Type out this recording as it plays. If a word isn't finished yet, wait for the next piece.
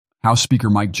House Speaker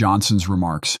Mike Johnson's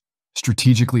remarks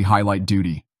strategically highlight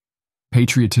duty,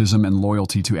 patriotism, and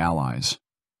loyalty to allies.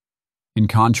 In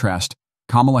contrast,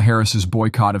 Kamala Harris's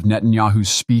boycott of Netanyahu's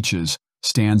speeches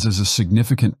stands as a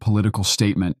significant political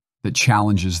statement that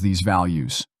challenges these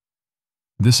values.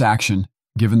 This action,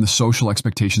 given the social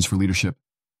expectations for leadership,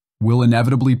 will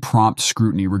inevitably prompt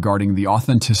scrutiny regarding the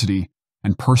authenticity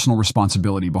and personal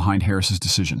responsibility behind Harris's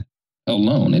decision.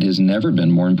 Alone, it has never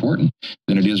been more important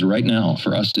than it is right now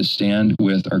for us to stand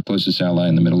with our closest ally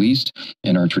in the Middle East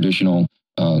and our traditional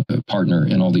partner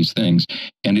in all these things.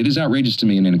 And it is outrageous to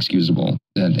me and inexcusable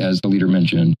that, as the leader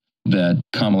mentioned, that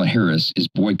Kamala Harris is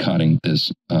boycotting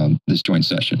this joint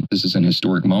session. This is an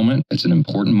historic moment. It's an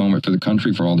important moment for the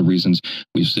country for all the reasons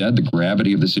we've said. The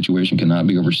gravity of the situation cannot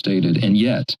be overstated. And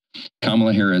yet,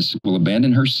 Kamala Harris will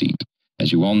abandon her seat.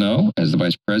 As you all know, as the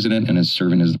vice president and as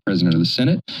serving as the president of the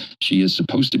Senate, she is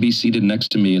supposed to be seated next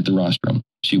to me at the rostrum.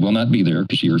 She will not be there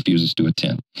because she refuses to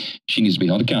attend. She needs to be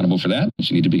held accountable for that.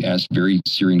 She needs to be asked very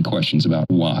searing questions about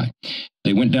why.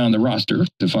 They went down the roster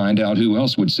to find out who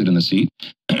else would sit in the seat.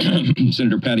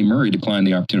 Senator Patty Murray declined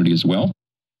the opportunity as well.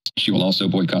 She will also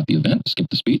boycott the event, skip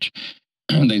the speech.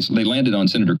 They landed on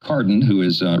Senator Cardin, who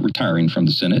is retiring from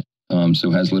the Senate, so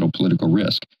has little political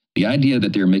risk. The idea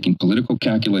that they're making political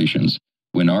calculations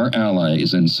when our ally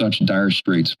is in such dire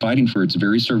straits, fighting for its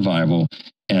very survival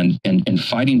and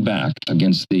fighting back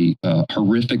against the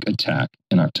horrific attack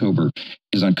in October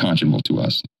is unconscionable to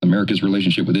us. America's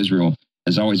relationship with Israel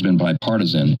has always been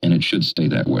bipartisan, and it should stay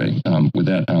that way. With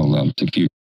that, I'll take a few.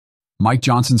 Mike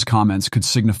Johnson's comments could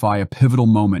signify a pivotal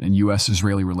moment in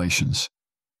U.S.-Israeli relations.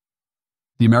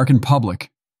 The American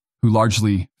public, who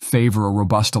largely favor a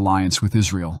robust alliance with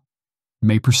Israel,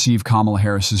 may perceive Kamala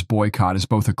Harris's boycott as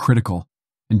both a critical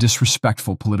and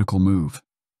disrespectful political move.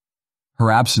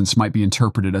 Her absence might be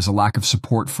interpreted as a lack of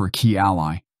support for a key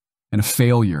ally and a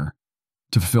failure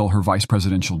to fulfill her vice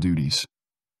presidential duties.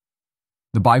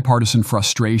 The bipartisan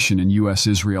frustration in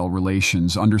U.S.-Israel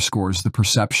relations underscores the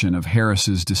perception of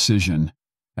Harris's decision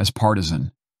as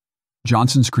partisan.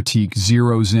 Johnson's critique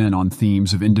zeroes in on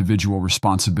themes of individual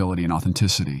responsibility and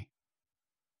authenticity.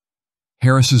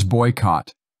 Harris's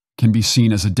boycott can be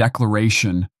seen as a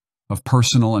declaration of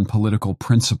personal and political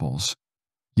principles,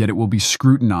 yet it will be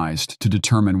scrutinized to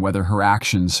determine whether her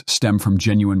actions stem from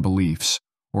genuine beliefs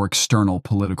or external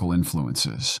political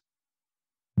influences.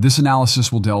 This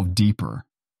analysis will delve deeper,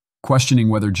 questioning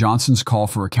whether Johnson's call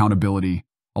for accountability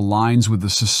aligns with the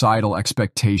societal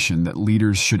expectation that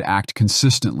leaders should act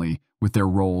consistently with their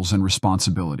roles and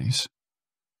responsibilities.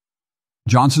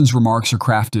 Johnson's remarks are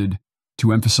crafted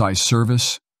to emphasize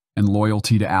service and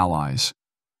loyalty to allies,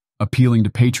 appealing to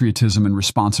patriotism and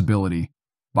responsibility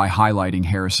by highlighting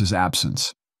Harris's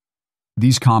absence.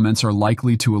 These comments are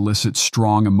likely to elicit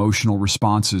strong emotional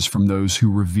responses from those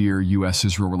who revere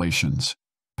U.S.-Israel relations,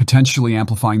 potentially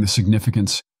amplifying the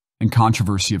significance and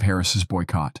controversy of Harris's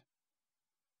boycott.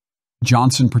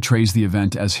 Johnson portrays the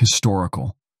event as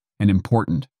historical and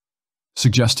important,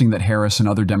 suggesting that Harris and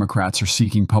other Democrats are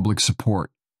seeking public support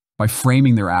by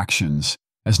framing their actions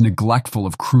as neglectful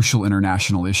of crucial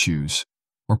international issues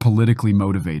or politically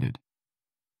motivated.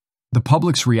 The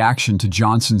public's reaction to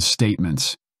Johnson's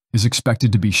statements is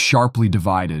expected to be sharply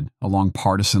divided along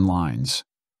partisan lines.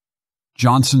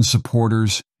 Johnson's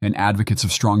supporters and advocates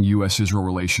of strong U.S.-Israel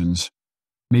relations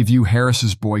may view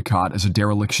Harris's boycott as a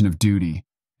dereliction of duty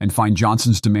and find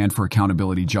Johnson's demand for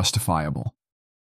accountability justifiable.